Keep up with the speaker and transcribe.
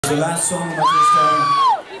the last song of this time.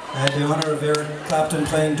 I had the honour of Eric Clapton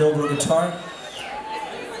playing dobro guitar.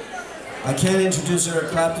 I can't introduce Eric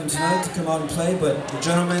Clapton tonight to come out and play, but the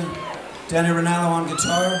gentleman, Danny Ronaldo on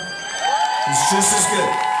guitar, is just as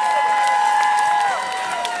good.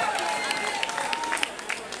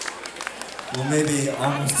 Well, maybe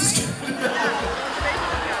almost as good.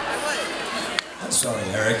 I'm sorry,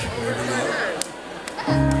 Eric. Wherever you are.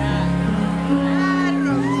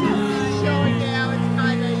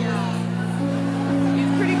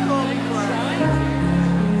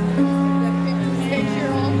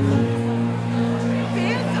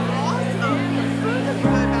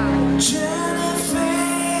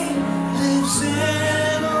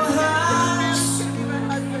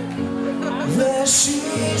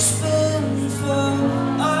 She's been for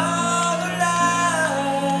all her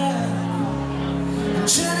life.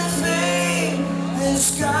 Jennifer has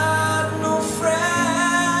got no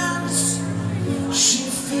friends. She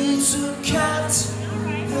feeds her cat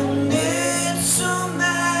and needs a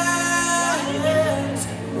man.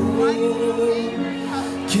 Oh,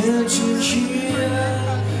 can't you hear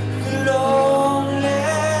the lonely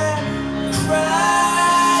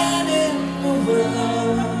crying in the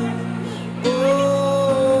world?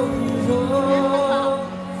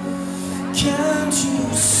 Can't you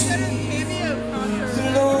see the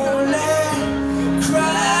lonely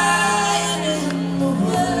crying in the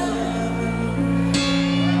world?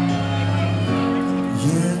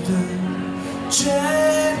 Yet the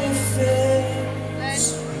Jennifer's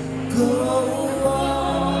go on.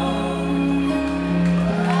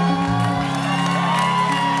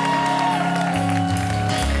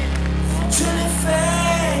 Jennifer,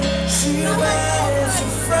 she wears a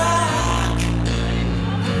frock.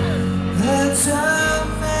 It's a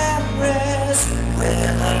memories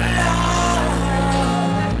with a love.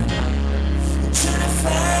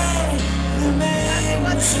 Jennifer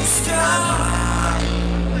remains a star,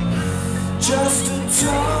 just a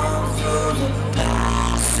tone through the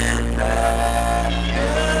passing blood.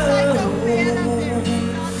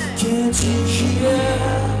 Can't you hear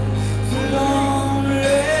the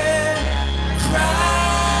lonely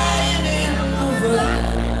crying in the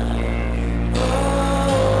world?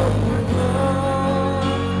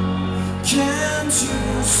 Can't you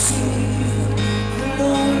see the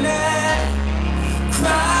lonely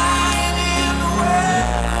crying in the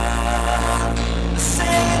world? I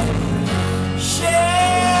said,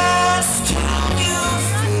 yes, can you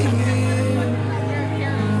feel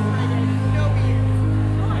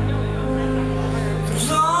the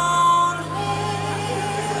lonely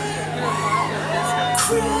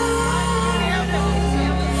crying?